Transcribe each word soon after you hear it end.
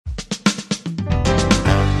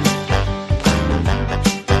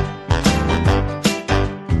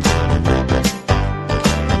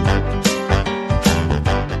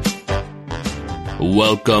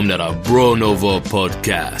welcome to the Bro Novo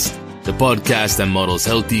podcast, the podcast that models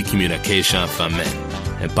healthy communication for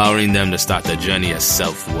men, empowering them to start the journey of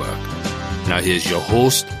self-work. Now here's your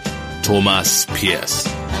host, Thomas Pierce.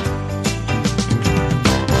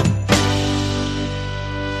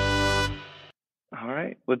 All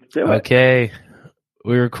right, let's do it. Okay,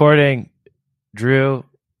 we're recording. Drew,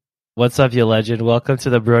 what's up, you legend? Welcome to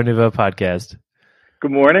the Bro Nouveau podcast. Good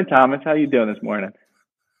morning, Thomas. How you doing this morning?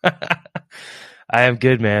 I am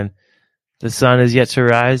good, man. The sun is yet to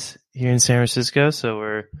rise here in San Francisco, so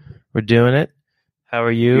we're doing it. How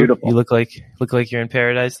are you? Beautiful. You look like you're in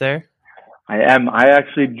paradise there. I am. I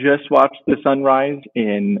actually just watched the sunrise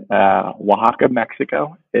in Oaxaca,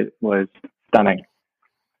 Mexico. It was stunning.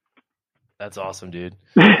 That's awesome, dude.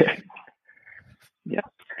 Yeah,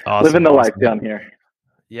 Awesome. living the life down here.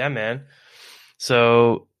 Yeah, man.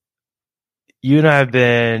 So you and I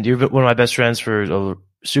you've been one of my best friends for a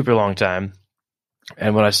super long time.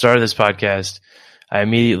 And when I started this podcast, I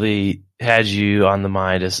immediately had you on the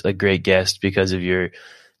mind as a great guest because of your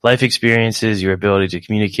life experiences, your ability to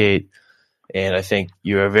communicate. And I think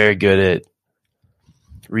you are very good at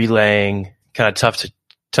relaying kind of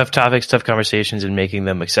tough topics, tough conversations, and making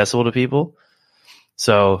them accessible to people.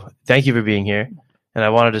 So thank you for being here. And I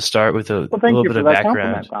wanted to start with a little bit of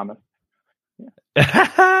background. Thomas.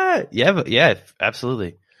 Yeah,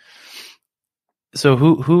 absolutely. So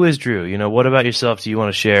who is Drew? You know, what about yourself do you want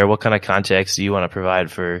to share? What kind of context do you want to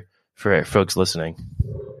provide for folks listening?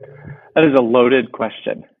 That is a loaded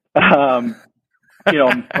question. I'm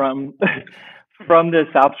from the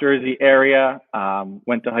South Jersey area.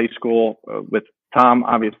 Went to high school with Tom,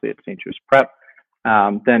 obviously at St. Joe's Prep.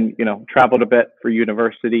 Then, traveled a bit for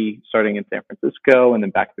university, starting in San Francisco and then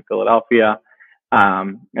back to Philadelphia.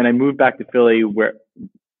 And I moved back to Philly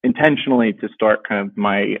intentionally to start kind of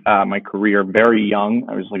my career very young.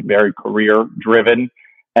 I was like very career driven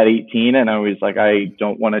at 18. And I was like, I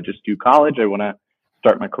don't want to just do college. I want to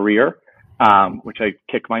start my career, which I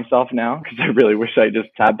kick myself now because I really wish I just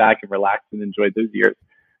sat back and relaxed and enjoyed those years.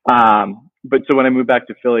 But so when I moved back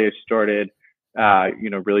to Philly, I started,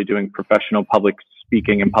 really doing professional public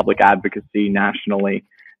speaking and public advocacy nationally,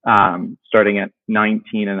 starting at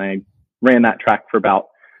 19. And I ran that track for about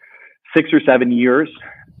 6 or 7 years,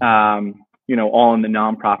 all in the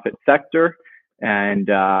nonprofit sector. And,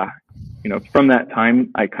 from that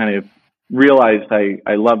time, I kind of realized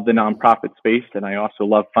I love the nonprofit space and I also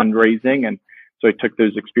love fundraising. And so I took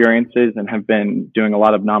those experiences and have been doing a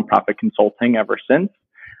lot of nonprofit consulting ever since.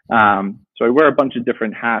 So I wear a bunch of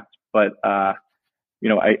different hats, but,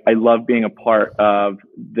 I love being a part of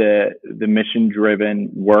the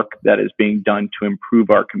mission-driven work that is being done to improve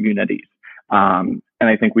our communities. And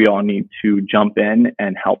I think we all need to jump in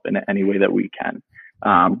and help in any way that we can.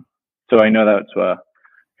 So I know that's a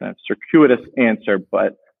kind of circuitous answer,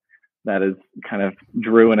 but that is kind of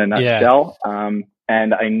Drew in a nutshell. Yeah.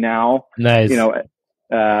 And I now, nice.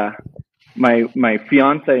 My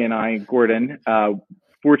fiance and I, Gordon,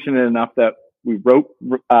 fortunate enough that we both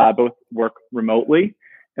work remotely.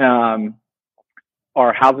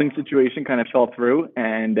 Our housing situation kind of fell through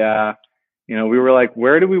and, we were like,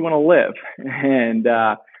 where do we want to live? And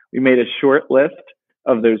we made a short list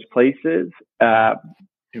of those places.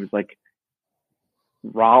 It was like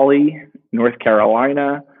Raleigh, North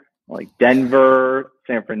Carolina, like Denver,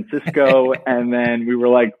 San Francisco, and then we were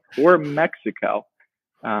like, or Mexico.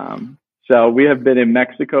 So we have been in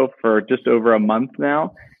Mexico for just over a month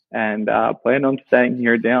now and plan on staying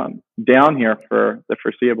here down here for the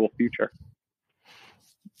foreseeable future.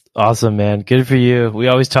 Awesome, man. Good for you. We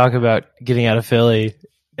always talk about getting out of Philly,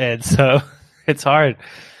 and so it's hard.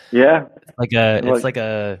 Yeah, it's like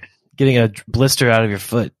getting a blister out of your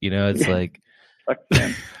foot. It's like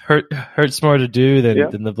hurts more to do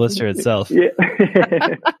than the blister itself. Yeah,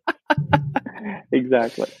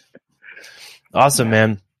 exactly. Awesome,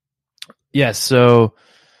 man. Yes. So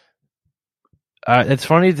it's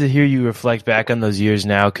funny to hear you reflect back on those years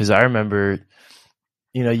now, because I remember,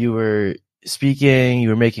 you were speaking, you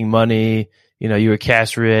were making money, you were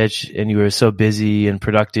cash rich and you were so busy and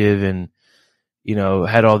productive and,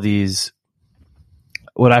 had all these,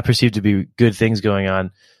 what I perceive to be good things going on.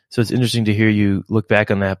 So it's interesting to hear you look back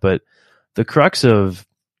on that. But the crux of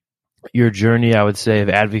your journey, I would say, of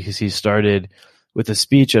advocacy started with a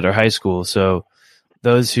speech at our high school. So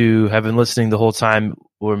those who have been listening the whole time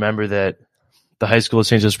will remember that the high school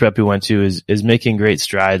St. Joe's Prep we went to is making great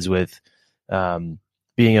strides with,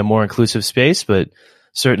 being a more inclusive space, but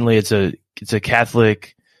certainly it's a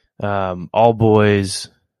Catholic, all boys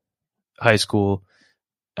high school,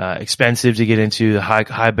 expensive to get into, the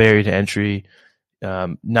high barrier to entry,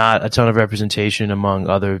 not a ton of representation among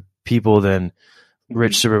other people than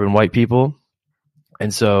rich suburban white people.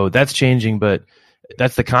 And so that's changing, but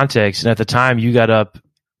that's the context. And at the time you got up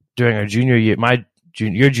during our junior year,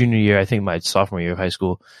 your junior year, I think my sophomore year of high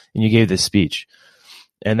school, and you gave this speech.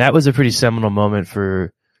 And that was a pretty seminal moment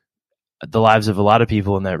for the lives of a lot of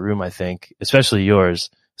people in that room, I think, especially yours.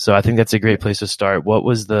 So I think that's a great place to start. What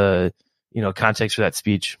was the, context for that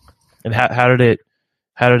speech, and how did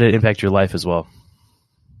it impact your life as well?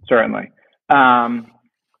 Certainly.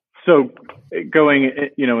 So going,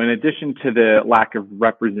 in addition to the lack of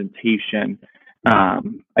representation,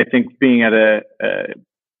 I think being at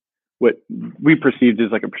what we perceived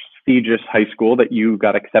as like a prestigious high school that you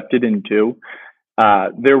got accepted into,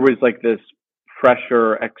 there was like this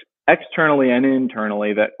pressure externally and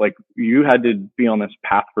internally that like you had to be on this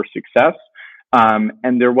path for success.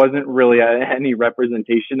 And there wasn't really any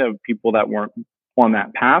representation of people that weren't on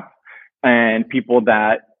that path, and people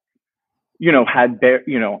that, had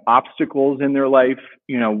obstacles in their life.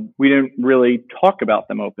 We didn't really talk about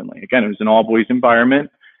them openly. Again, it was an all boys environment.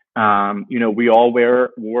 We all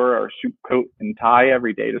wore our suit coat and tie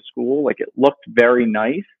every day to school. Like, it looked very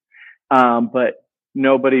nice. But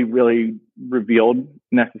nobody really revealed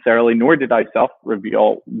necessarily, nor did I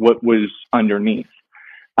self-reveal what was underneath.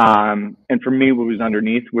 And for me, what was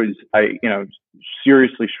underneath was I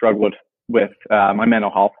seriously struggled with my mental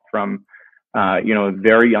health from, a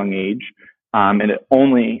very young age. And it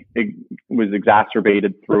was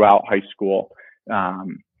exacerbated throughout high school.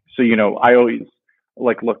 So, I always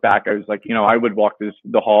look back, I was like, I would walk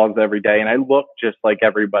the halls every day and I looked just like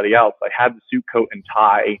everybody else. I had the suit coat and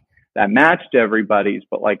tie that matched everybody's,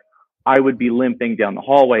 but I would be limping down the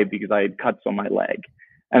hallway because I had cuts on my leg.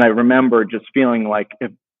 And I remember just feeling like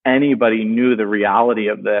if anybody knew the reality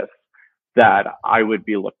of this, that I would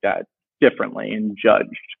be looked at differently and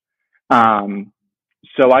judged.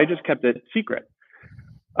 So I just kept it secret.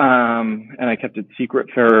 And I kept it secret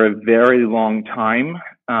for a very long time,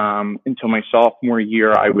 until my sophomore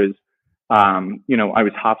year. I was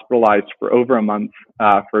hospitalized for over a month,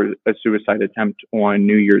 for a suicide attempt on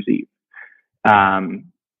New Year's Eve. And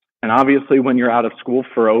obviously when you're out of school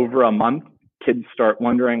for over a month, kids start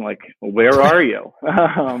wondering where are you?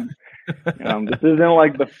 This isn't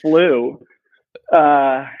like the flu.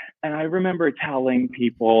 And I remember telling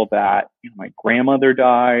people that my grandmother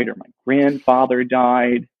died or my grandfather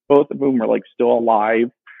died, both of whom were still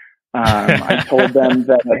alive. I told them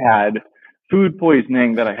that I had food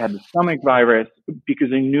poisoning, that I had the stomach virus,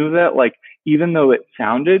 because I knew that even though it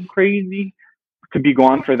sounded crazy to be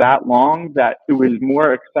gone for that long, that it was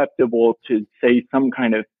more acceptable to say some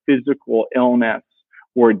kind of physical illness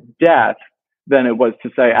or death than it was to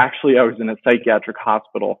say, actually, I was in a psychiatric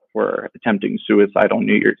hospital for attempting suicide on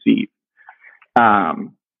New Year's Eve.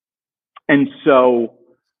 And so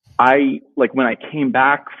when I came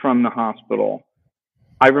back from the hospital,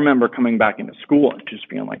 I remember coming back into school and just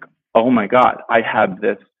being like, oh my God, I have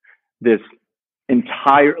this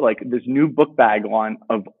entire, this new book bag on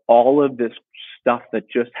of all of this stuff that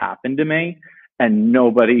just happened to me, and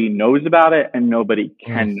nobody knows about it and nobody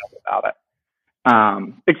can know about it.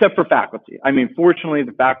 Except for faculty. I mean, fortunately,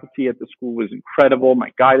 the faculty at the school was incredible.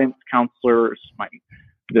 My guidance counselors,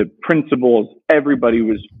 the principals, everybody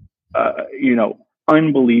was,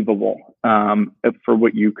 unbelievable, for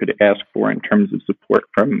what you could ask for in terms of support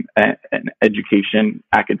from an education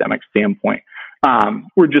academic standpoint.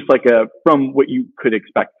 Or just from what you could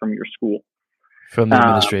expect from your school. From the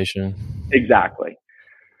administration. Exactly.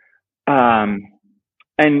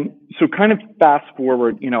 And so kind of fast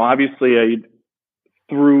forward, obviously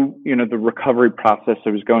through, the recovery process, I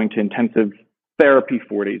was going to intensive therapy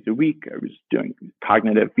 4 days a week. I was doing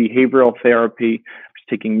cognitive behavioral therapy. I was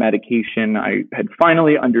taking medication. I had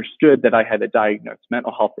finally understood that I had a diagnosed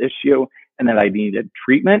mental health issue and that I needed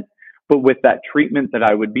treatment. But with that treatment, that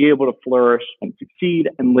I would be able to flourish and succeed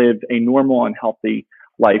and live a normal and healthy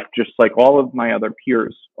life, just like all of my other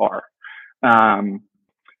peers are.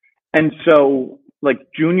 And so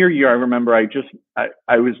junior year, I remember I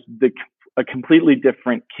was a completely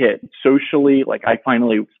different kid socially. I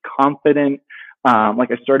finally was confident. I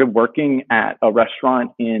started working at a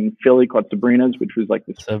restaurant in Philly called Sabrina's, which was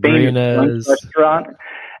this famous lunch restaurant.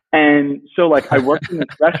 And so I worked in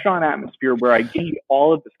this restaurant atmosphere where I gained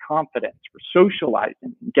all of this confidence for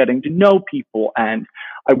socializing, getting to know people. And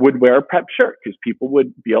I would wear a prep shirt because people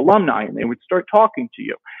would be alumni and they would start talking to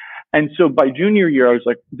you. And so by junior year, I was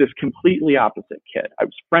this completely opposite kid. I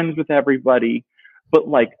was friends with everybody, but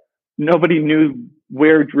nobody knew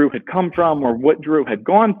where Drew had come from or what Drew had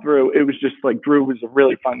gone through. It was just Drew was a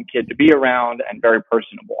really fun kid to be around and very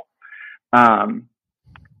personable.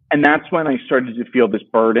 And that's when I started to feel this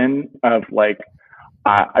burden of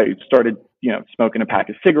I started smoking a pack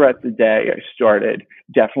of cigarettes a day. I started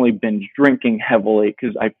definitely binge drinking heavily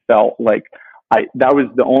because I felt like that was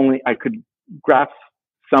the only I could grasp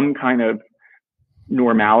some kind of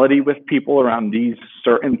normality with people around these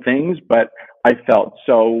certain things, but I felt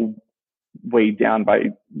so weighed down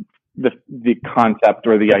by the concept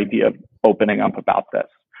or the idea of opening up about this.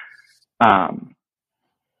 And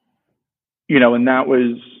that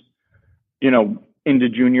was, into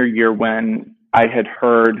junior year when I had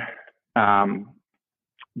heard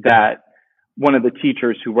that one of the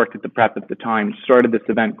teachers who worked at the prep at the time started this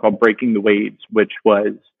event called Breaking the Waves, which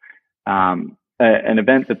was an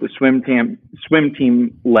event that the swim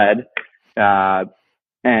team led.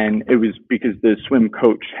 And it was because the swim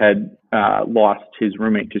coach had lost his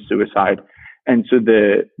roommate to suicide. And so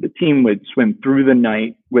the team would swim through the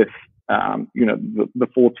night with, the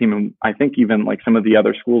full team. And I think even like some of the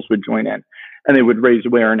other schools would join in, and they would raise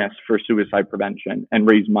awareness for suicide prevention and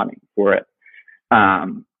raise money for it.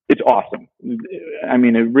 It's awesome. I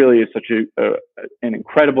mean, it really is such an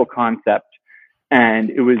incredible concept. And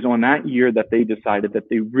it was on that year that they decided that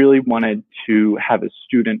they really wanted to have a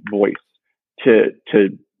student voice to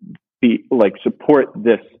be like support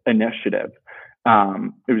this initiative.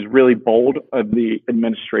 It was really bold of the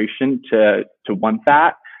administration to want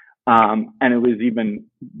that. And it was even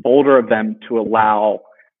bolder of them to allow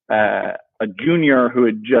a junior who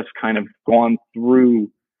had just kind of gone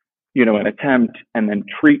through, an attempt and then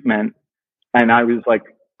treatment. And I was like,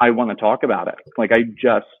 I want to talk about it. Like, I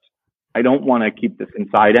don't want to keep this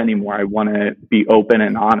inside anymore. I want to be open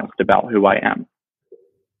and honest about who I am.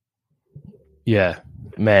 Yeah,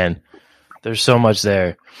 man, there's so much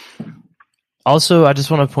there. Also, I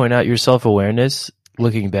just want to point out your self-awareness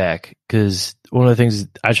looking back, because one of the things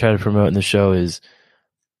I try to promote in the show is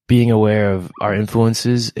being aware of our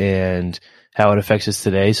influences and how it affects us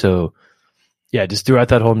today. So yeah, just throughout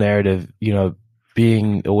that whole narrative,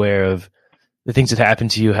 being aware of the things that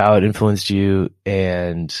happened to you, how it influenced you,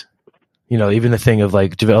 and, even the thing of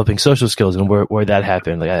like developing social skills and where that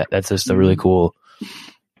happened. Like that's just a really cool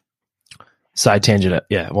side tangent.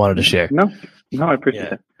 Yeah, I wanted to share. No, I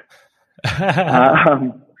appreciate it.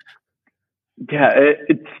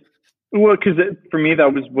 It's well, because for me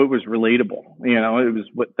that was what was relatable.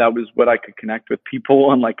 That was what I could connect with people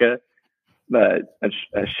on like a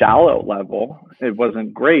shallow level. It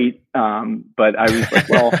wasn't great, but I was like,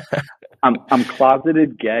 well, I'm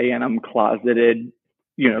closeted gay and I'm closeted,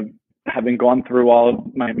 having gone through all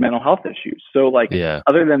of my mental health issues. So like,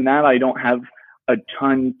 other than that, I don't have a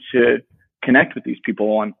ton to connect with these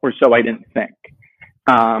people on, or so I didn't think.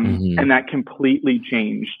 And that completely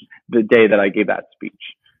changed the day that I gave that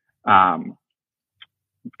speech.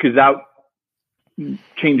 Because that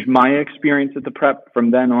changed my experience at the prep from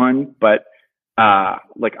then on. But,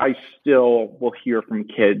 like I still will hear from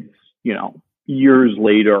kids, years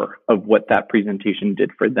later of what that presentation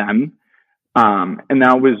did for them. And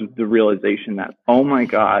that was the realization that, oh my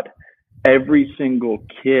God, every single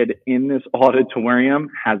kid in this auditorium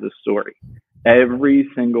has a story. Every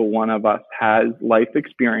single one of us has life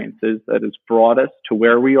experiences that has brought us to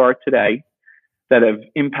where we are today, that have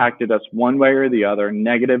impacted us one way or the other,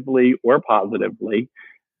 negatively or positively.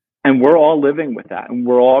 And we're all living with that, and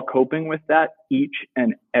we're all coping with that each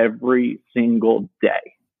and every single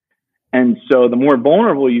day. And so the more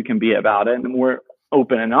vulnerable you can be about it, and the more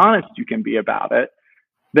open and honest you can be about it,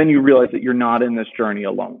 then you realize that you're not in this journey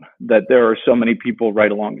alone, that there are so many people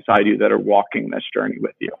right alongside you that are walking this journey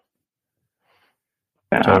with you.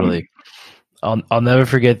 Totally. I'll never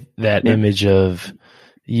forget that image of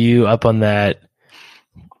you up on that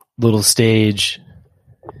little stage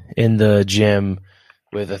in the gym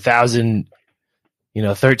with 1,000,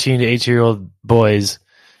 13 to 18-year-old boys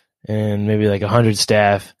and maybe like 100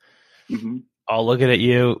 staff, all looking at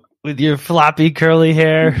you with your floppy curly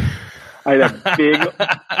hair. I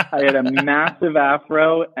had a massive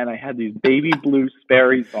afro, and I had these baby blue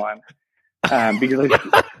Sperry's on because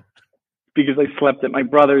I slept at my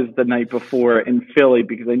brother's the night before in Philly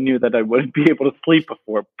because I knew that I wouldn't be able to sleep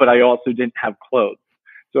before, but I also didn't have clothes.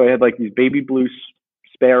 So I had like these baby blue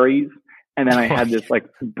Sperry's, and then I had this like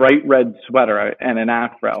bright red sweater and an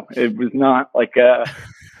afro. It was not like a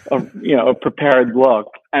prepared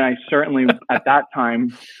look. And I certainly at that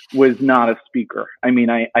time was not a speaker. I mean,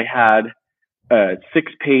 I had a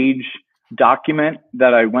 6-page document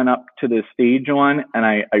that I went up to the stage on, and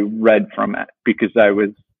I read from it because I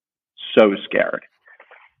was so scared.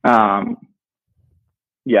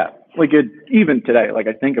 Like even today, like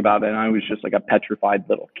I think about it, and I was just like a petrified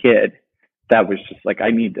little kid that was just like, I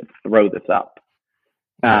need to throw this up.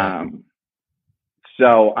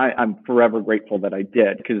 So I'm forever grateful that I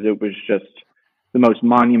did, because it was just the most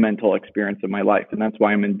monumental experience of my life. And that's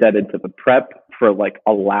why I'm indebted to the prep for like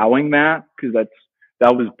allowing that, because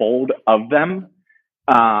that was bold of them.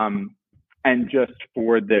 And just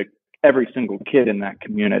for every single kid in that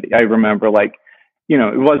community. I remember like, you know,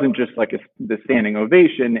 it wasn't just like the standing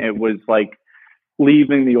ovation. It was like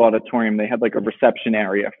leaving the auditorium. They had like a reception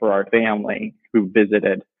area for our family who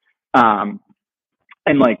visited. And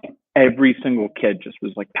like every single kid just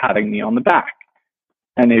was like patting me on the back,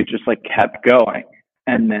 and it just like kept going.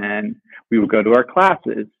 And then we would go to our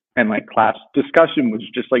classes, and like class discussion was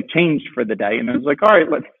just like changed for the day. And it was like, all right,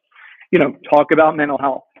 let's, you know, talk about mental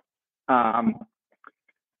health.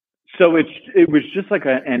 So it was just like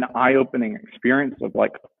an eye-opening experience of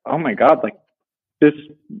like, oh my God, like this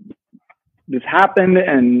happened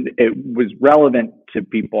and it was relevant to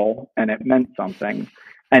people and it meant something.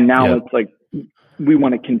 And now it's like, we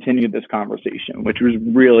want to continue this conversation, which was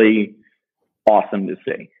really awesome to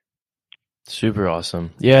see. Super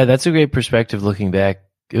awesome. Yeah, that's a great perspective looking back.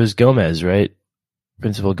 It was Gomez, right?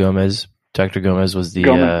 Principal Gomez. Dr. Gomez was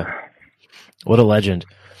what a legend.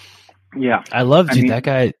 Yeah. I love that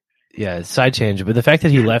guy. Yeah, side change. But the fact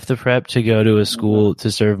that he left the prep to go to a school to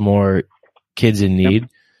serve more kids in need,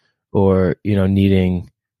 or, you know, needing,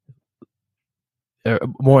 or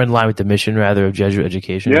more in line with the mission rather of Jesuit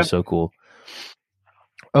education is so cool.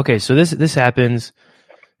 Okay, so this happens,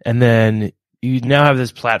 and then you now have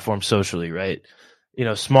this platform socially, right? You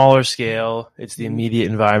know, smaller scale, it's the immediate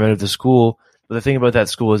environment of the school, but the thing about that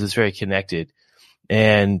school is it's very connected.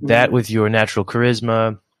 And that, with your natural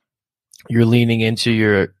charisma, you're leaning into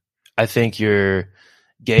your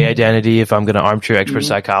gay identity, if I'm going to armchair expert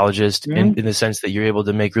psychologist, in the sense that you're able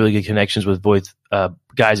to make really good connections with both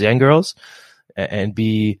guys and girls, and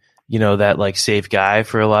be, you know, that like safe guy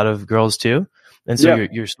for a lot of girls too. And so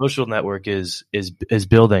your social network is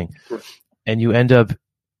building, and you end up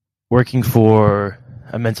working for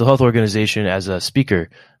a mental health organization as a speaker.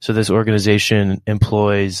 So this organization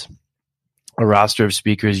employs a roster of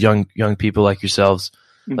speakers, young people like yourselves,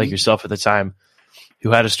 like yourself at the time, who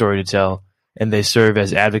had a story to tell, and they serve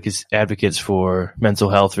as advocates for mental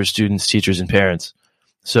health for students, teachers, and parents.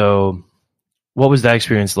 So what was that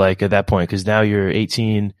experience like at that point? Because now you're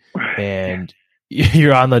 18 and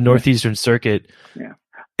you're on the Northeastern Circuit.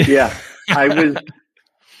 Yeah.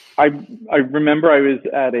 I remember I was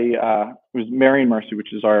at it was Marion Mercy,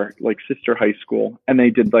 which is our like sister high school, and they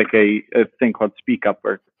did like a thing called Speak Up,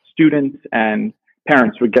 where students and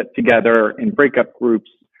parents would get together in breakup groups,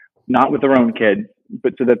 not with their own kids,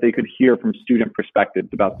 but so that they could hear from student perspectives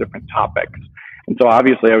about different topics. And so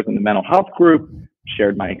obviously I was in the mental health group,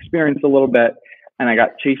 shared my experience a little bit, and I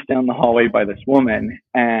got chased down the hallway by this woman,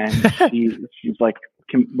 and she's like,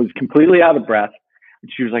 was completely out of breath.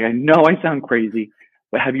 And she was like, I know I sound crazy,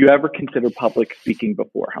 but have you ever considered public speaking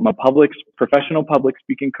before? I'm a professional public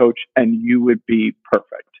speaking coach, and you would be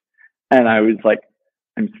perfect. And I was like,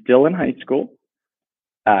 I'm still in high school.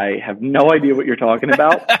 I have no idea what you're talking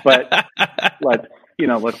about, but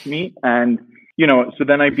let's meet. And, you know, so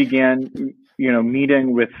then I began, you know,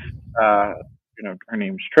 meeting with, her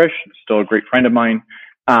name's Trish, still a great friend of mine,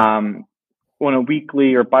 on a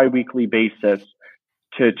weekly or biweekly basis,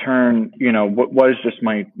 to turn, you know, what was just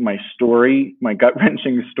my story, my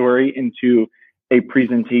gut-wrenching story, into a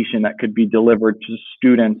presentation that could be delivered to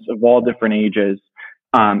students of all different ages,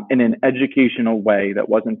 in an educational way that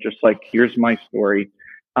wasn't just like, here's my story,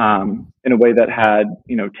 in a way that had,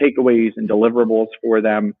 you know, takeaways and deliverables for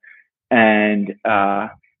them. And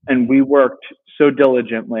we worked so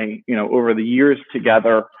diligently, you know, over the years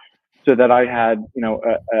together, so that I had, you know,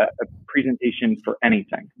 a presentation for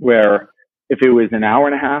anything, where if it was an hour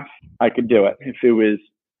and a half, I could do it. If it was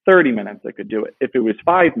 30 minutes, I could do it. If it was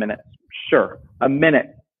 5 minutes, sure. A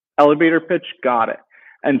minute, elevator pitch, got it.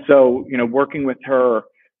 And so, you know, working with her,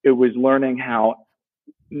 it was learning how,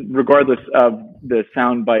 regardless of the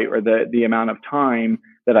soundbite or the amount of time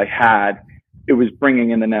that I had, it was bringing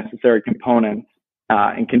in the necessary components,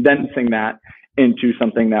 and condensing that into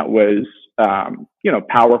something that was, you know,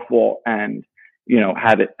 powerful and, you know,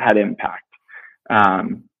 had impact.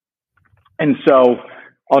 And so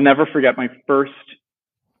I'll never forget my first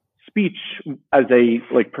speech as a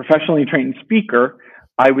like professionally trained speaker.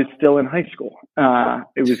 I was still in high school.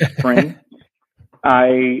 It was spring.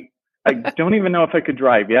 I don't even know if I could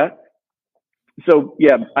drive yet. So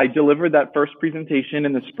yeah, I delivered that first presentation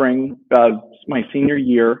in the spring of my senior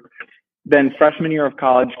year. Then freshman year of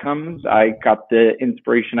college comes. I got the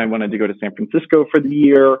inspiration. I wanted to go to San Francisco for the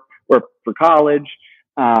year, or for college.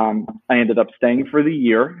 I ended up staying for the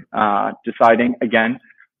year, deciding again,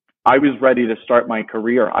 I was ready to start my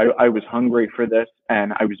career. I was hungry for this,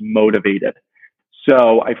 and I was motivated.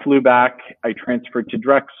 So I flew back, I transferred to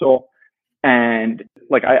Drexel, and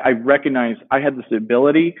like I recognized I had this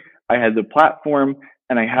ability, I had the platform,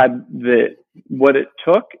 and I had what it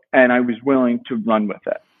took, and I was willing to run with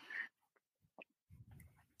it.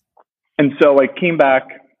 And so I came back,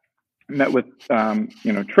 met with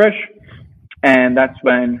Trish, and that's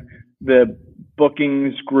when the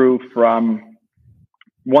bookings grew from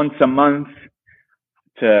once a month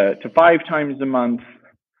to 5 times a month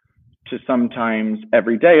to sometimes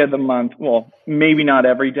every day of the month. Well, maybe not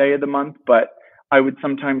every day of the month, but I would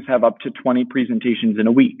sometimes have up to 20 presentations in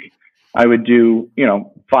a week. I would do,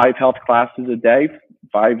 5 health classes a day,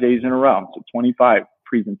 5 days in a row, so 25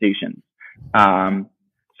 presentations.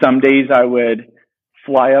 Some days I would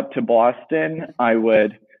fly up to Boston. I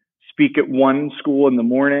would speak at one school in the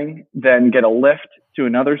morning, then get a lift to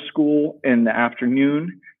another school in the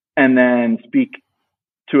afternoon, and then speak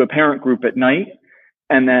to a parent group at night,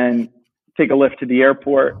 and then take a lift to the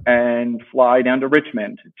airport and fly down to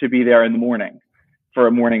Richmond to be there in the morning for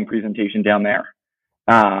a morning presentation down there.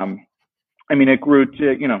 It grew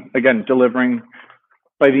to, again, delivering.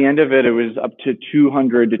 By the end of it, it was up to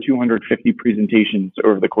 200 to 250 presentations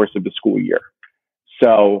over the course of the school year.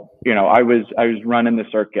 So, I was running the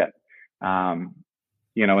circuit, and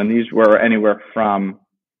these were anywhere from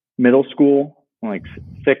middle school, like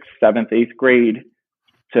 6th, 7th, 8th grade,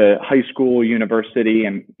 to high school, university,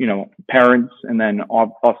 and, parents. And then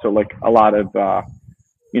also like a lot of,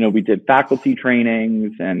 we did faculty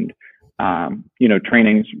trainings and,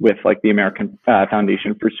 trainings with like the American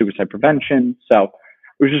Foundation for Suicide Prevention. So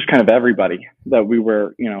it was just kind of everybody that we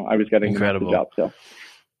were, I was getting incredible the message out. So.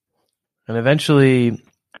 And eventually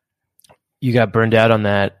you got burned out on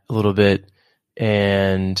that a little bit.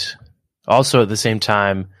 And also at the same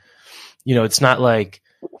time, it's not like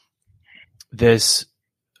this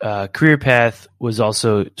career path was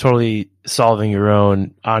also totally solving your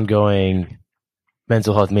own ongoing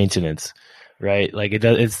mental health maintenance, right? Like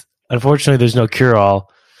it's unfortunately there's no cure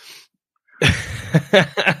all.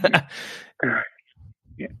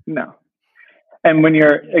 No. And when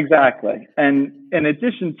you're exactly, and in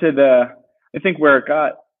addition to I think where it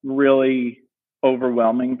got really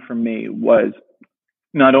overwhelming for me was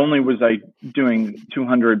not only was I doing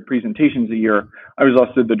 200 presentations a year, I was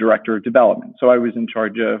also the director of development. So I was in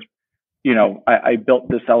charge of, I built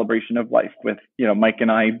the Celebration of Life with, Mike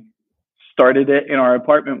and I started it in our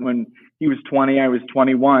apartment when he was 20, I was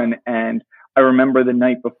 21. And I remember the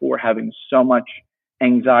night before having so much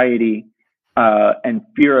anxiety and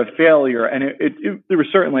fear of failure. And there was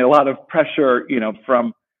certainly a lot of pressure,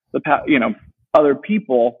 from other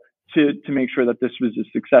people to make sure that this was a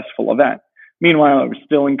successful event. Meanwhile, I was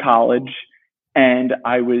still in college and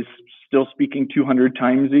I was still speaking 200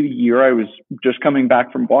 times a year. I was just coming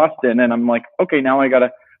back from Boston and I'm like, okay, now I got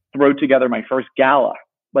to throw together my first gala.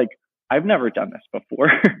 Like, I've never done this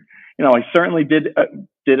before. I certainly did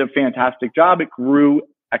a fantastic job. It grew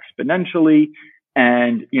exponentially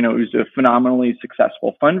and, it was a phenomenally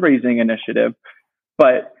successful fundraising initiative,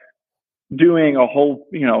 but doing a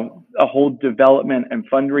whole development and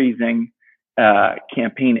fundraising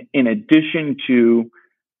campaign in addition to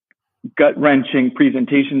gut-wrenching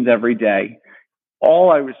presentations every day.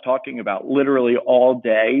 All I was talking about literally all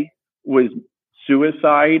day was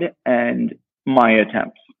suicide and my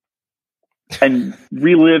attempts and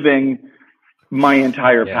reliving my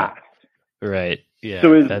entire past. Right. Yeah.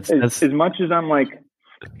 So as much as I'm like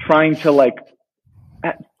trying to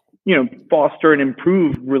foster and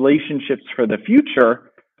improve relationships for the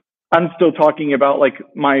future, I'm still talking about like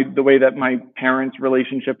the way that my parents'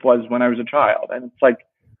 relationship was when I was a child. And it's like,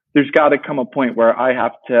 there's got to come a point where I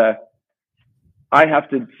have to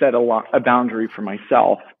set a boundary for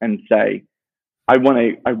myself and say, as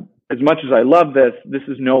much as I love this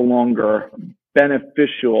is no longer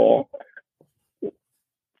beneficial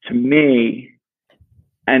to me.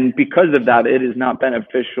 And because of that, it is not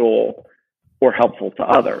beneficial or helpful to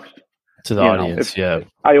others. To the audience.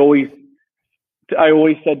 I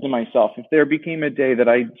always said to myself, if there became a day that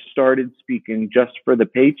I started speaking just for the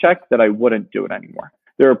paycheck, that I wouldn't do it anymore.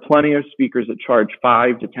 There are plenty of speakers that charge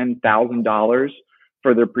 $5,000 to $10,000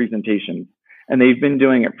 for their presentations, and they've been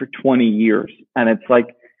doing it for 20 years. And it's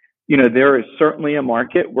like, there is certainly a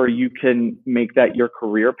market where you can make that your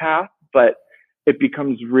career path, but it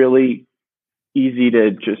becomes really easy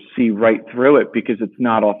to just see right through it because it's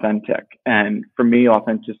not authentic. And for me,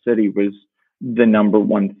 authenticity was the number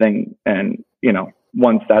one thing. And,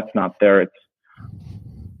 once that's not there,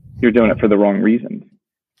 you're doing it for the wrong reasons.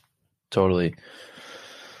 Totally.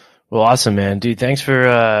 Well, awesome, man. Dude, thanks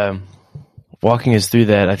for walking us through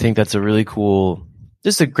that. I think that's a really cool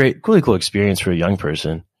experience for a young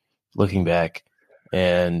person looking back.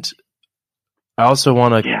 And I also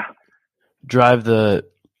want to drive the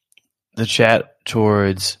chat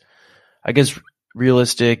towards, I guess,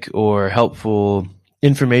 realistic or helpful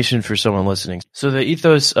information for someone listening. So the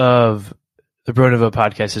ethos of the Bro Nouveau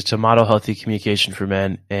podcast is to model healthy communication for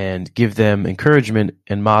men and give them encouragement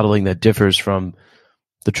and modeling that differs from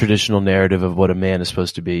the traditional narrative of what a man is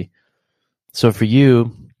supposed to be. So for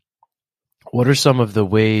you, what are some of the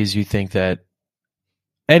ways you think that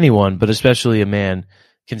anyone, but especially a man,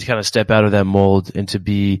 can kind of step out of that mold and to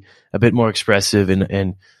be a bit more expressive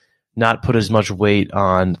and not put as much weight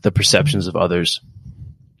on the perceptions of others?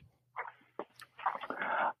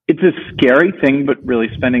 It's a scary thing, but really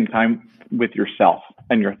spending time with yourself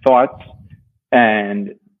and your thoughts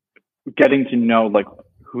and getting to know like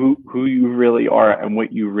who you really are and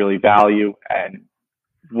what you really value and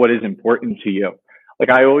what is important to you. Like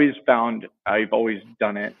I've always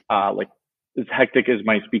done it, like as hectic as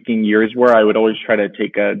my speaking years were, I would always try to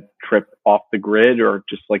take a trip off the grid or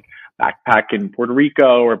just like backpack in Puerto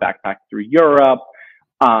Rico or backpack through Europe.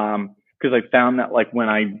 Cause I found that like when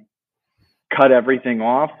I cut everything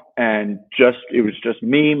off and it was just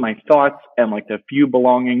me, my thoughts, and like the few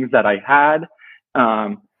belongings that I had,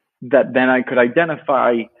 that then I could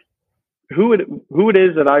identify who it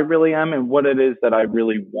is that I really am and what it is that I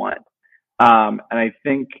really want. And I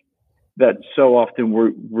think that so often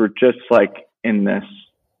we're just like in this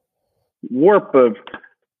warp of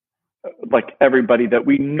like everybody that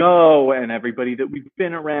we know and everybody that we've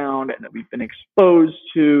been around and that we've been exposed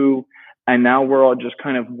to. And now we're all just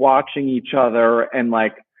kind of watching each other and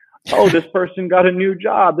like, oh, this person got a new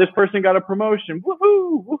job. This person got a promotion.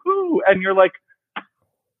 Woohoo, woohoo. And you're like,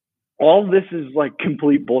 all this is like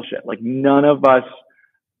complete bullshit. Like none of us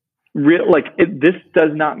this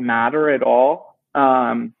does not matter at all.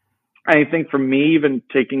 I think for me, even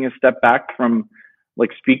taking a step back from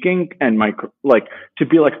like speaking and to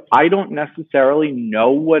be like, I don't necessarily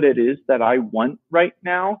know what it is that I want right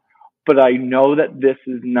now, but I know that this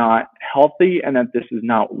is not healthy and that this is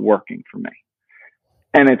not working for me.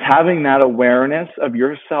 And it's having that awareness of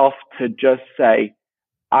yourself to just say,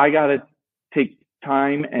 I got to take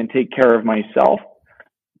time and take care of myself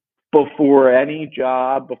before any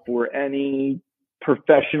job, before any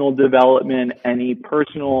professional development, any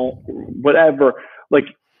personal, whatever. Like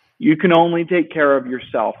you can only take care of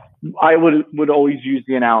yourself. I would always use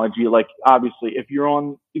the analogy, like obviously if you're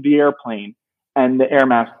on the airplane and the air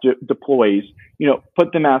mask deploys,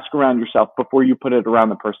 put the mask around yourself before you put it around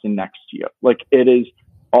the person next to you. Like it is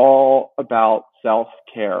all about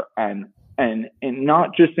self-care and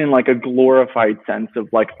not just in like a glorified sense of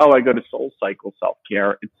like, oh, I go to SoulCycle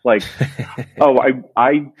self-care. It's like, oh,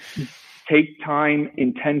 I take time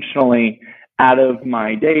intentionally out of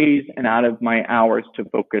my days and out of my hours to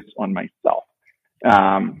focus on myself.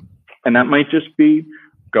 And that might just be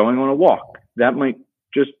going on a walk. That might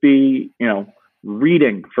just be,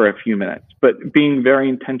 reading for a few minutes, but being very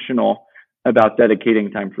intentional about dedicating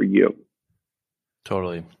time for you.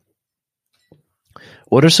 Totally.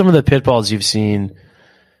 What are some of the pitfalls you've seen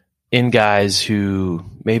in guys who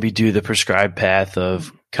maybe do the prescribed path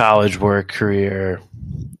of college, work, career,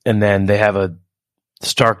 and then they have a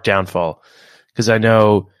stark downfall? Because I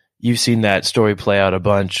know you've seen that story play out a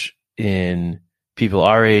bunch in people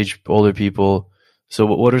our age, older people. So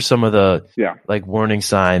what are some of the like warning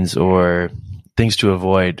signs or things to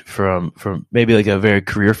avoid from maybe like a very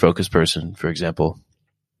career focused person, for example?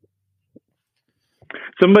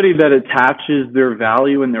 Somebody that attaches their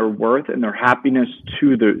value and their worth and their happiness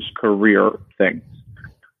to those career things.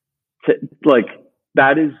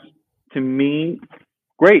 That is, to me,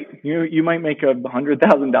 great. You might make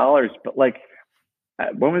 $100,000, but like,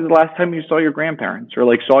 when was the last time you saw your grandparents or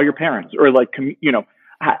like saw your parents or like,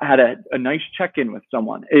 had a nice check-in with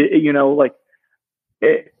someone?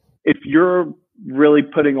 If you're really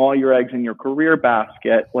putting all your eggs in your career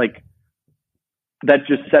basket, like, that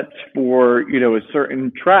just sets for, a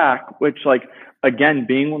certain track, which like, again,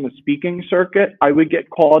 being on the speaking circuit, I would get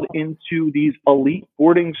called into these elite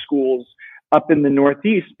boarding schools up in the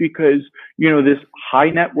Northeast because, this high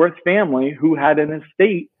net worth family who had an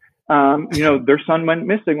estate, their son went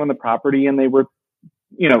missing on the property and they were,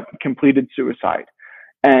 completed suicide.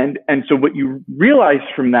 And so what you realize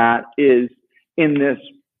from that is in this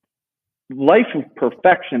life of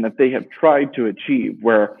perfection that they have tried to achieve,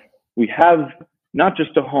 where we have not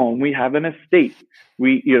just a home, we have an estate.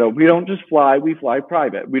 We don't just fly, we fly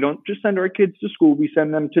private. We don't just send our kids to school, we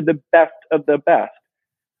send them to the best of the best.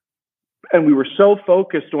 And we were so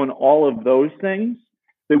focused on all of those things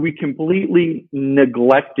that we completely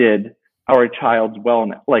neglected our child's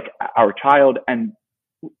wellness, like our child and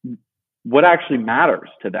what actually matters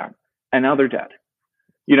to them. And now they're dead.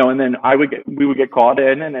 and then we would get called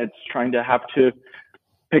in, and it's trying to have to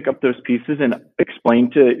pick up those pieces and explain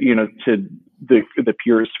to the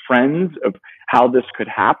peers' friends of how this could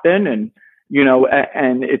happen. And,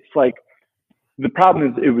 and it's like, the problem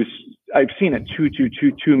is I've seen it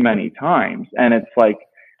too many times. And it's like,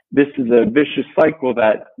 this is a vicious cycle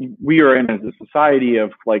that we are in as a society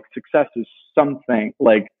of like, success is something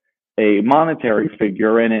like a monetary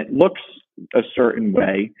figure, and it looks a certain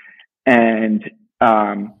way. And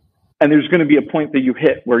there's going to be a point that you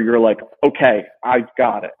hit where you're like, okay, I've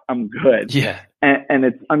got it. I'm good. Yeah. And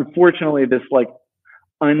it's unfortunately this like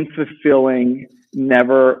unfulfilling,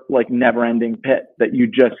 never ending pit that you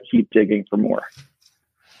just keep digging for more.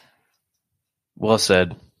 Well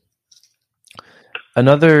said.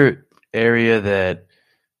 Another area that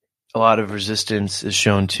a lot of resistance is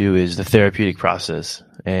shown to is the therapeutic process,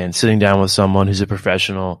 and sitting down with someone who's a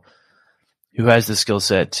professional who has the skill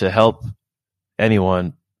set to help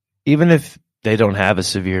anyone, even if they don't have a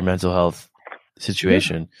severe mental health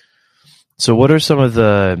situation. Yeah. So what are some of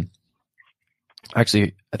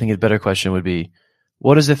actually, I think a better question would be,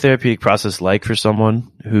 what is the therapeutic process like for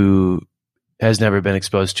someone who has never been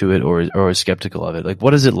exposed to it or is skeptical of it? Like,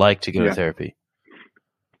 what is it like to go to therapy?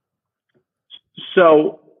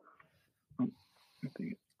 So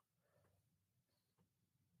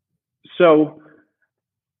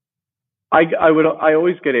I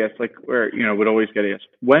always get asked, like, would always get asked,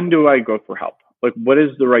 when do I go for help? Like, what is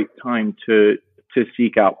the right time to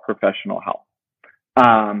seek out professional help?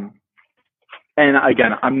 And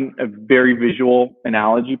again, I'm a very visual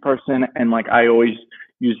analogy person. And like, I always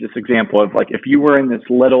use this example of like, if you were in this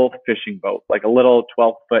little fishing boat, like a little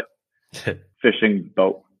 12-foot fishing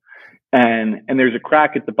boat, and there's a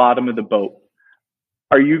crack at the bottom of the boat,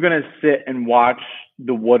 are you going to sit and watch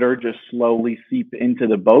the water just slowly seep into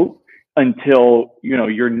the boat until,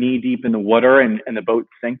 you're knee deep in the water and the boat's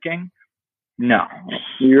sinking? No.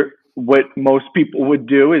 What most people would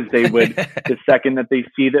do is they would, the second that they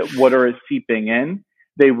see that water is seeping in,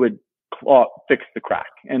 they would fix the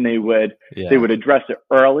crack, and they would address it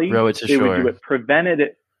early. Row it to shore. They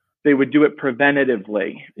would do it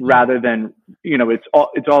preventatively rather than, it's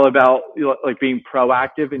all about like being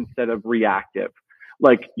proactive instead of reactive.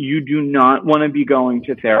 Like, you do not want to be going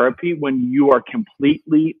to therapy when you are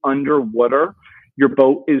completely underwater. Your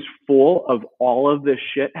boat is full of all of this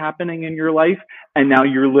shit happening in your life, and now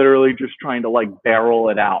you're literally just trying to like barrel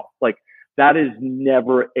it out. Like, that is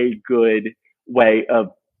never a good way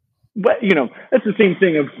of, that's the same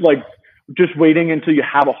thing of like just waiting until you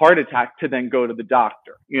have a heart attack to then go to the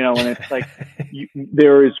doctor, and it's like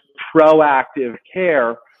there is proactive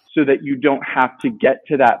care so that you don't have to get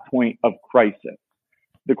to that point of crisis.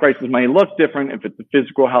 The crisis might look different if it's a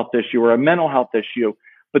physical health issue or a mental health issue,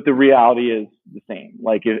 but the reality is the same.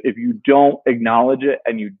 Like, if you don't acknowledge it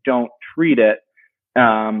and you don't treat it,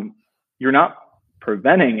 you're not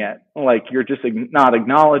preventing it. Like, you're just not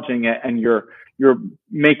acknowledging it, and you're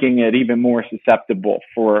making it even more susceptible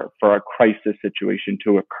for a crisis situation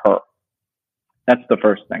to occur. That's the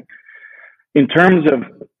first thing. In terms of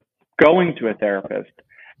going to a therapist,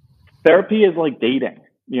 therapy is like dating,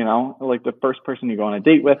 like the first person you go on a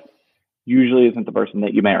date with usually isn't the person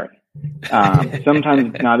that you marry.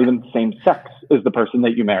 Sometimes it's not even the same sex as the person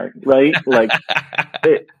that you marry, right? Like,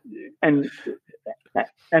 and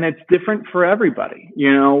it's different for everybody.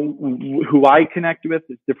 Who I connect with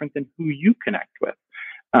is different than who you connect with.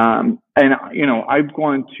 And I've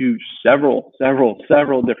gone to several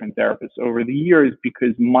different therapists over the years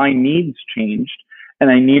because my needs changed, and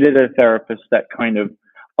I needed a therapist that kind of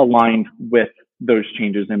aligned with those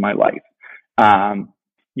changes in my life.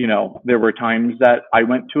 There were times that I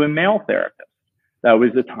went to a male therapist. That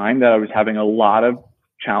was a time that I was having a lot of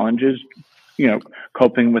challenges,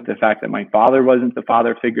 coping with the fact that my father wasn't the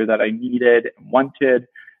father figure that I needed and wanted.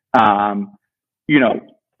 And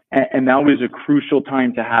that was a crucial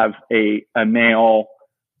time to have a male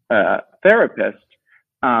therapist,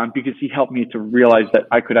 because he helped me to realize that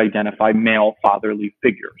I could identify male fatherly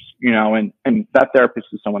figures, and that therapist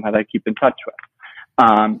is someone that I keep in touch with.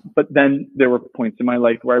 But then there were points in my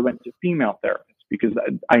life where I went to female therapists because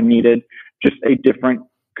I needed just a different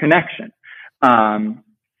connection.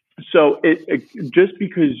 So it just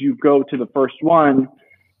because you go to the first one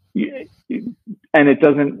and it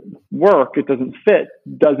doesn't work, it doesn't fit,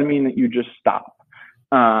 doesn't mean that you just stop.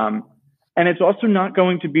 And it's also not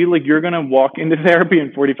going to be like you're going to walk into therapy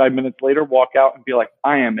and 45 minutes later walk out and be like,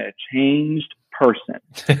 I am a changed person.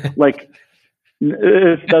 Like,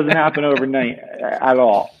 this doesn't happen overnight at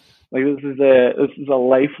all. Like, this is a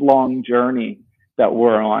lifelong journey that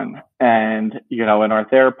we're on, and and our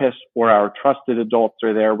therapists or our trusted adults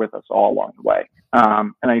are there with us all along the way.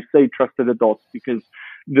 And I say trusted adults because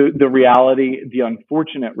the reality, the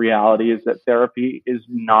unfortunate reality is that therapy is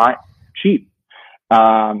not cheap.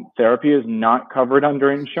 Therapy is not covered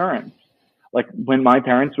under insurance. Like when my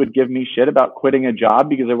parents would give me shit about quitting a job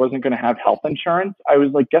because I wasn't going to have health insurance, I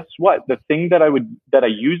was like, guess what? The thing that I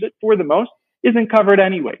use it for the most isn't covered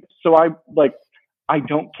anyway. So I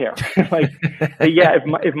don't care. Like, yeah,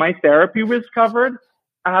 if my therapy was covered,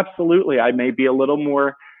 absolutely. I may be a little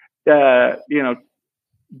more,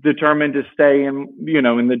 determined to stay in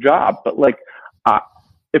the job, but like,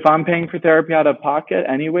 if I'm paying for therapy out of pocket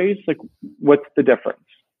anyways, like what's the difference?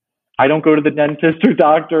 I don't go to the dentist or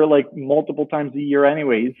doctor like multiple times a year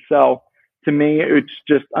anyways. So to me, it's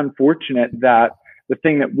just unfortunate that the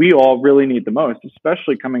thing that we all really need the most,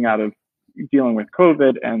 especially coming out of dealing with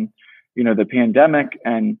COVID and, the pandemic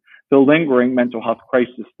and the lingering mental health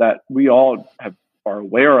crisis that we all are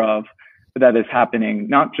aware of, that is happening,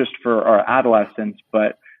 not just for our adolescents,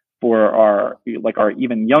 but for our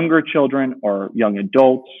even younger children or young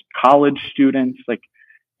adults, college students,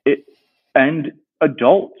 and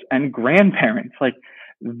adults and grandparents. Like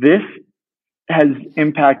this has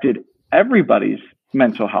impacted everybody's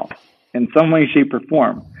mental health in some way, shape, or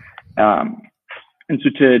form. And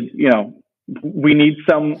so we need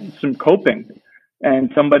some coping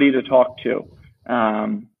and somebody to talk to,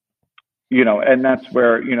 and that's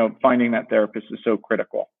where, finding that therapist is so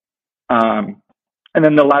critical. And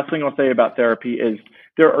then the last thing I'll say about therapy is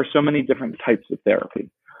there are so many different types of therapy.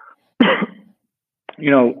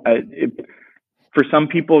 For some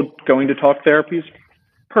people, going to talk therapy is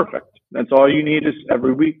perfect. That's all you need is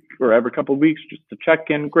every week or every couple of weeks just to check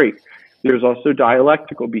in. Great. There's also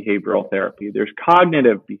dialectical behavioral therapy. There's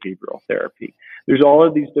cognitive behavioral therapy. There's all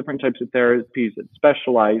of these different types of therapies that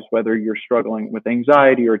specialize, whether you're struggling with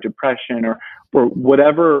anxiety or depression or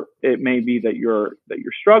whatever it may be that you're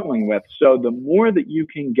struggling with. So the more that you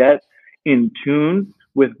can get in tune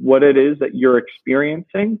with what it is that you're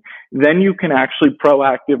experiencing, then you can actually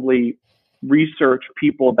proactively research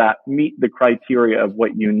people that meet the criteria of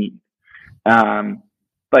what you need.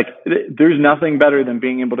 There's nothing better than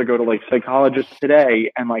being able to go to psychologists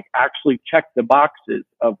today and actually check the boxes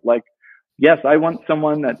of yes, I want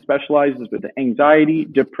someone that specializes with anxiety,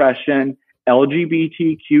 depression,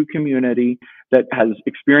 LGBTQ community, that has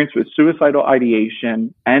experience with suicidal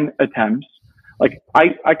ideation and attempts.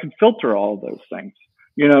 I could filter all of those things,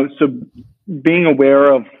 so being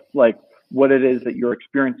aware of what it is that you're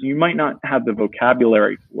experiencing. You might not have the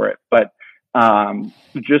vocabulary for it, but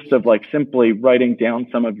just of simply writing down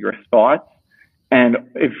some of your thoughts. And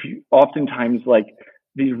oftentimes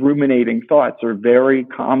these ruminating thoughts are very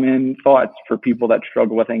common thoughts for people that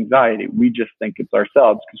struggle with anxiety. We just think it's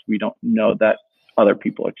ourselves because we don't know that other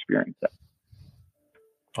people experience it.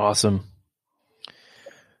 Awesome.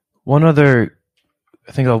 One other,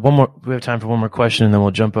 I think one more, we have time for one more question and then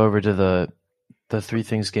we'll jump over to the three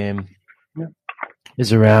things game. Yeah.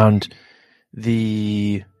 Is around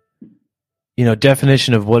the,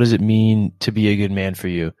 definition of what does it mean to be a good man for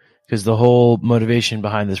you? Because the whole motivation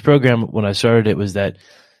behind this program when I started it was that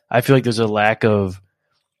I feel like there's a lack of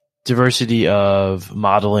diversity of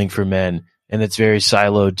modeling for men, and it's very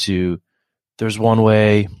siloed to there's one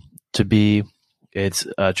way to be. It's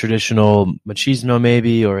traditional machismo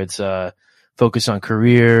maybe, or it's focus on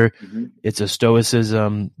career. Mm-hmm. It's a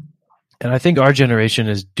stoicism. And I think our generation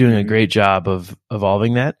is doing a great job of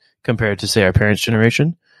evolving that compared to, say, our parents'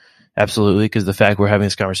 generation. Absolutely, because the fact we're having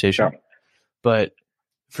this conversation. Yeah. But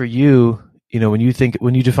for you, when you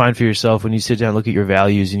define for yourself, when you sit down, look at your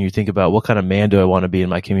values, and you think about what kind of man do I want to be in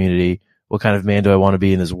my community? What kind of man do I want to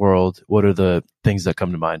be in this world? What are the things that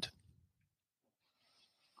come to mind?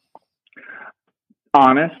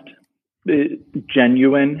 Honest,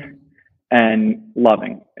 genuine, and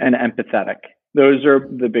loving, and empathetic. Those are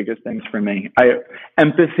the biggest things for me.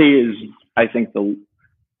 Empathy is, I think, a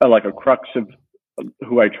crux of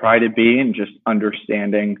who I try to be, and just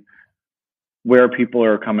understanding where people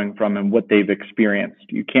are coming from and what they've experienced.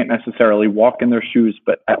 You can't necessarily walk in their shoes,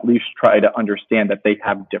 but at least try to understand that they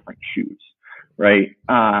have different shoes, right?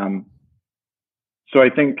 So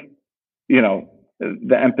I think, the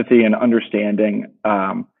empathy and understanding,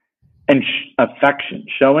 and affection.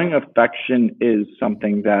 Showing affection is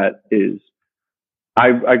something that is,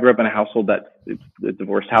 I grew up in a household it's a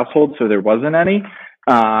divorced household, so there wasn't any.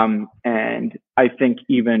 And I think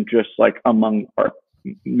even just among our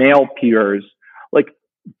male peers,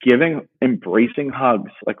 embracing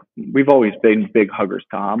hugs. We've always been big huggers,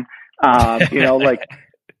 Tom.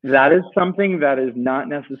 That is something that is not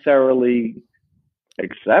necessarily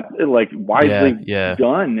accepted, widely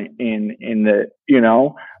done in the,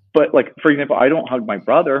 But like, for example, I don't hug my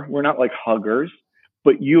brother. We're not like huggers,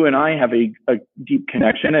 but you and I have a deep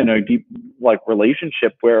connection and a deep like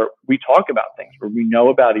relationship where we talk about things, where we know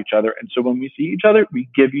about each other. And so when we see each other, we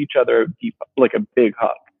give each other a deep, like a big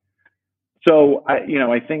hug. So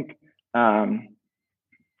I think,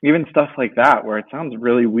 even stuff like that, where it sounds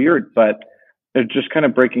really weird, but it's just kind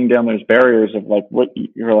of breaking down those barriers of like, what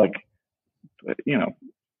you're like,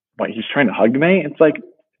 what, he's trying to hug me. It's like,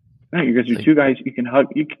 no, you guys are two guys. You can hug,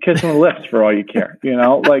 you can kiss on the lips for all you care,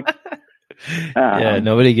 like, yeah,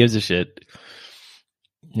 nobody gives a shit.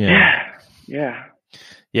 Yeah.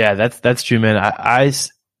 That's true, man. I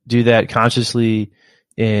do that consciously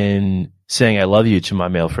in saying I love you to my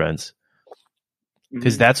male friends,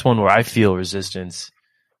 because that's one where I feel resistance.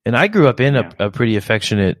 And I grew up in a pretty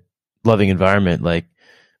affectionate, loving environment, like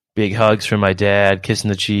big hugs from my dad, kissing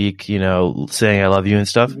the cheek, saying I love you and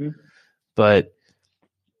stuff. Mm-hmm. But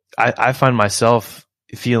I find myself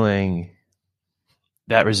feeling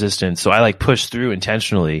that resistance. So I like push through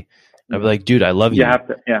intentionally. I'd be like, dude, I love you. You have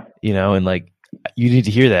to, and like, you need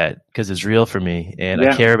to hear that because it's real for me and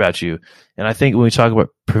I care about you. And I think when we talk about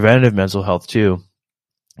preventative mental health too,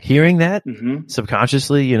 hearing that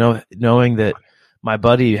subconsciously, knowing that my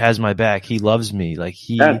buddy has my back, he loves me, like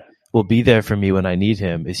he will be there for me when I need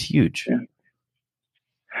him, is huge. Yeah.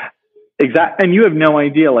 Exactly. And you have no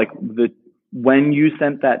idea, like when you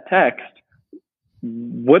sent that text,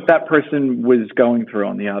 what that person was going through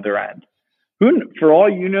on the other end. For all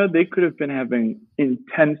you know, they could have been having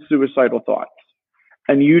intense suicidal thoughts.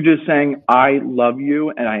 And you just saying, I love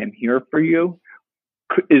you and I am here for you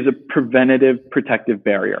is a preventative protective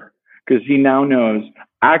barrier. Because he now knows,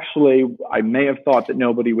 actually, I may have thought that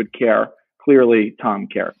nobody would care. Clearly, Tom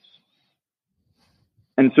cares.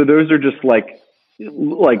 And so those are just like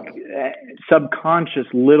subconscious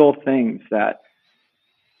little things that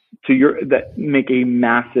make a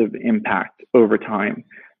massive impact over time.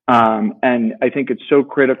 And I think it's so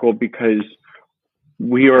critical because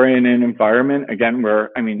we are in an environment, again, where,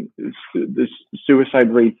 the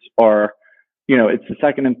suicide rates are, it's the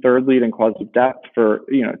second and third leading cause of death for,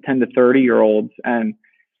 10 to 30-year-olds.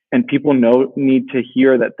 And people need to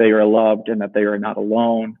hear that they are loved and that they are not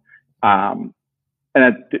alone. And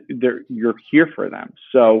that you're here for them.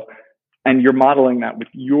 So, and you're modeling that with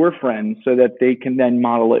your friends so that they can then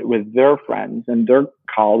model it with their friends and their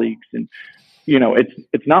colleagues. And,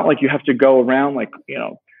 it's not like you have to go around like,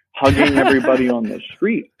 hugging everybody on the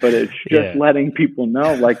street, but it's just letting people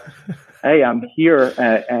know like, hey, I'm here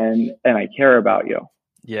and I care about you.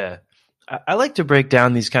 Yeah. I like to break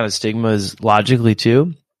down these kind of stigmas logically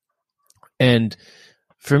too. And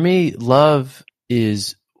for me, love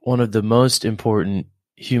is one of the most important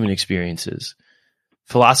human experiences.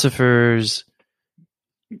 Philosophers,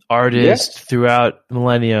 artists throughout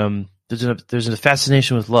millennium, there's a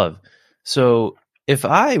fascination with love. So if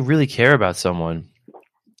I really care about someone,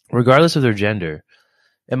 regardless of their gender,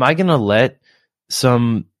 am I going to let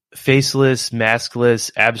some faceless,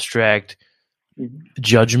 maskless, abstract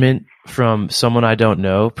judgment from someone I don't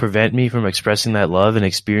know prevent me from expressing that love and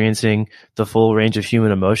experiencing the full range of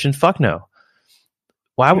human emotion? Fuck no.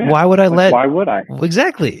 Why would I why would I?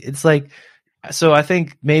 Exactly. It's like, so I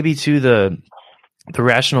think maybe too the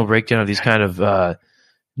rational breakdown of these kind of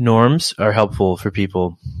norms are helpful for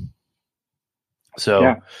people.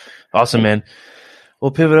 So awesome, man.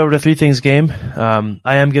 We'll pivot over to Three Things Game.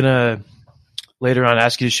 I am going to later on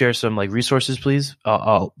ask you to share some like resources, please.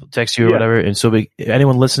 I'll text you or whatever. And so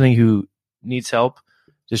anyone listening who needs help,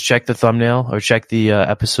 just check the thumbnail or check the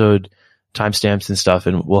episode timestamps and stuff,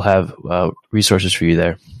 and we'll have resources for you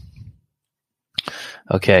there.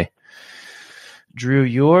 Okay. Drew,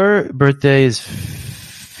 your birthday is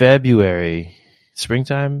February.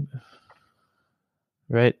 Springtime,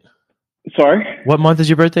 right? Sorry? What month is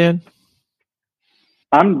your birthday in?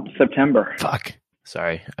 I'm September. Fuck.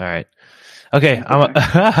 Sorry. All right. Okay.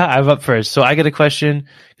 I'm up first. So I get a question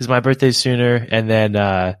because my birthday's sooner, and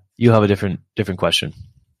then you have a different question.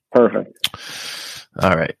 Perfect.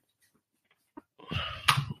 All right.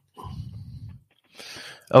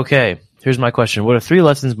 Okay. Here's my question. What are 3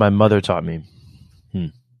 lessons my mother taught me?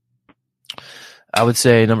 I would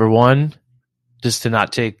say number 1, just to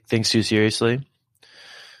not take things too seriously.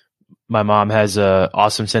 My mom has a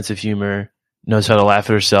awesome sense of humor, knows how to laugh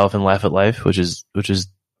at herself and laugh at life, which is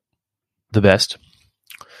the best.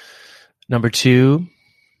 Number 2,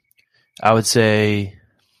 I would say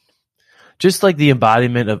just like the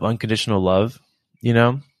embodiment of unconditional love,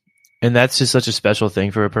 and that's just such a special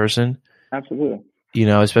thing for a person. Absolutely.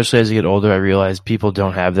 Especially as I get older, I realize people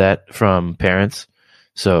don't have that from parents.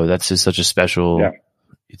 So that's just such a special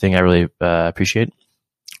thing I really appreciate.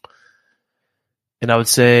 And I would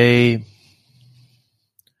say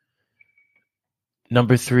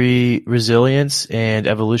number 3, resilience and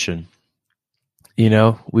evolution.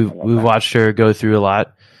 We've watched her go through a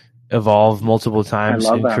lot, evolve multiple times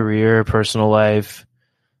in career, personal life,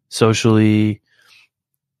 socially.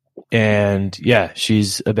 And yeah,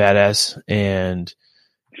 she's a badass. And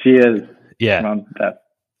she is. Yeah. Mom's the best.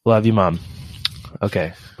 Love you, Mom.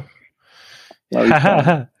 Okay. Love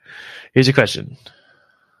you, Here's your question.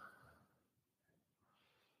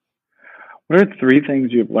 What are 3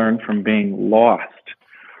 things you've learned from being lost?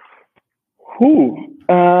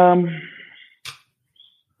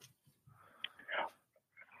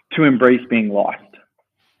 To embrace being lost.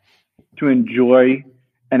 To enjoy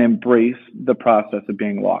and embrace the process of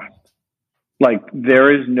being lost. Like,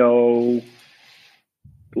 there is no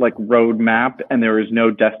roadmap and there is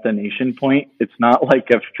no destination point. It's not like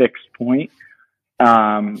a fixed point.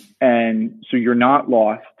 And so you're not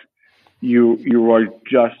lost. You are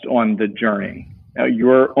just on the journey,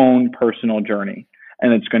 your own personal journey.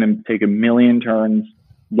 And it's going to take a million turns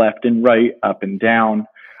left and right, up and down.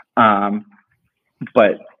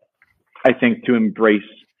 But I think to embrace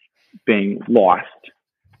being lost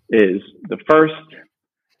is the first.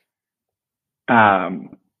 I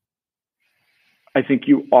think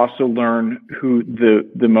you also learn who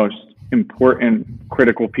the most important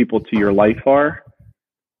critical people to your life are.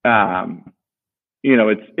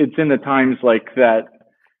 It's in the times like that,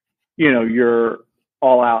 you're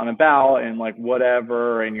all out and about and like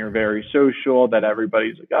whatever, and you're very social, that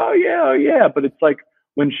everybody's like, oh yeah. But it's like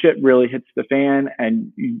when shit really hits the fan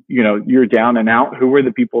and you're down and out, who are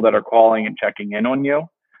the people that are calling and checking in on you?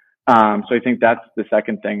 So I think that's the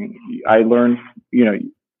second thing I learned,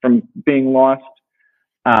 from being lost.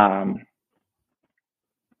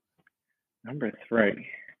 Number 3.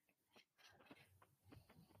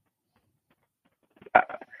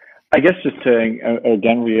 I guess just to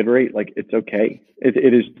again reiterate, like, it's okay.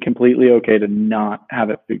 It is completely okay to not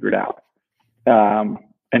have it figured out,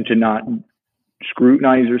 and to not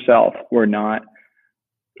scrutinize yourself or not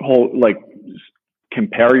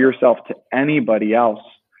compare yourself to anybody else,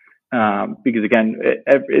 because again,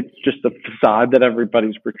 it's just a facade that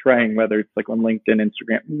everybody's portraying, whether it's like on LinkedIn,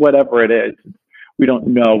 Instagram, whatever it is. We don't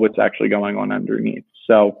know what's actually going on underneath.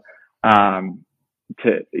 So,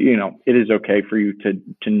 it is okay for you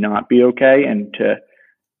to not be okay, and to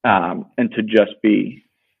just be.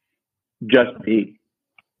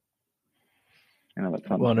 I know that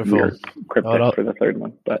sounds wonderful. Weird, cryptic for the third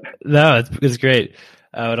one, but no, it's great.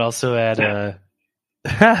 I would also add,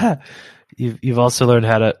 you've also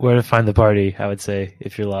learned where to find the party. I would say,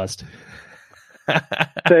 if you're lost.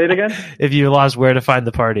 Say it again. If you're lost, where to find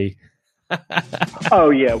the party. Oh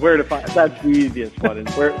yeah, where to find, that's the easiest one,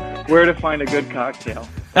 is where to find a good cocktail.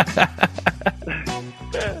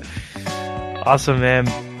 Awesome, man.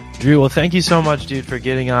 Drew, well, thank you so much, dude, for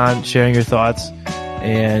getting on, sharing your thoughts,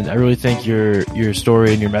 and I really think your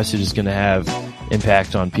story and your message is going to have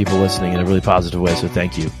impact on people listening in a really positive way, so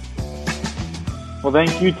thank you. Well,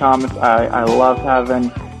 thank you, Thomas. I love having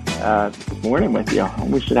this morning with you.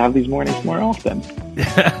 We should have these mornings more often.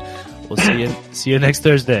 We'll see you next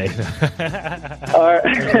Thursday. All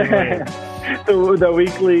right. the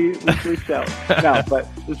weekly show. No, but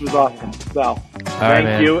this was awesome. So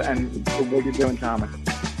thank you, and what you're doing, Thomas.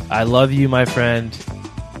 I love you, my friend.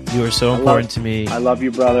 You are so important to me. I love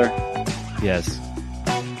you, brother. Yes.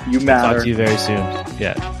 You matter. I'll talk to you very soon.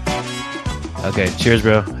 Yeah. Okay. Cheers,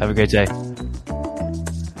 bro. Have a great day.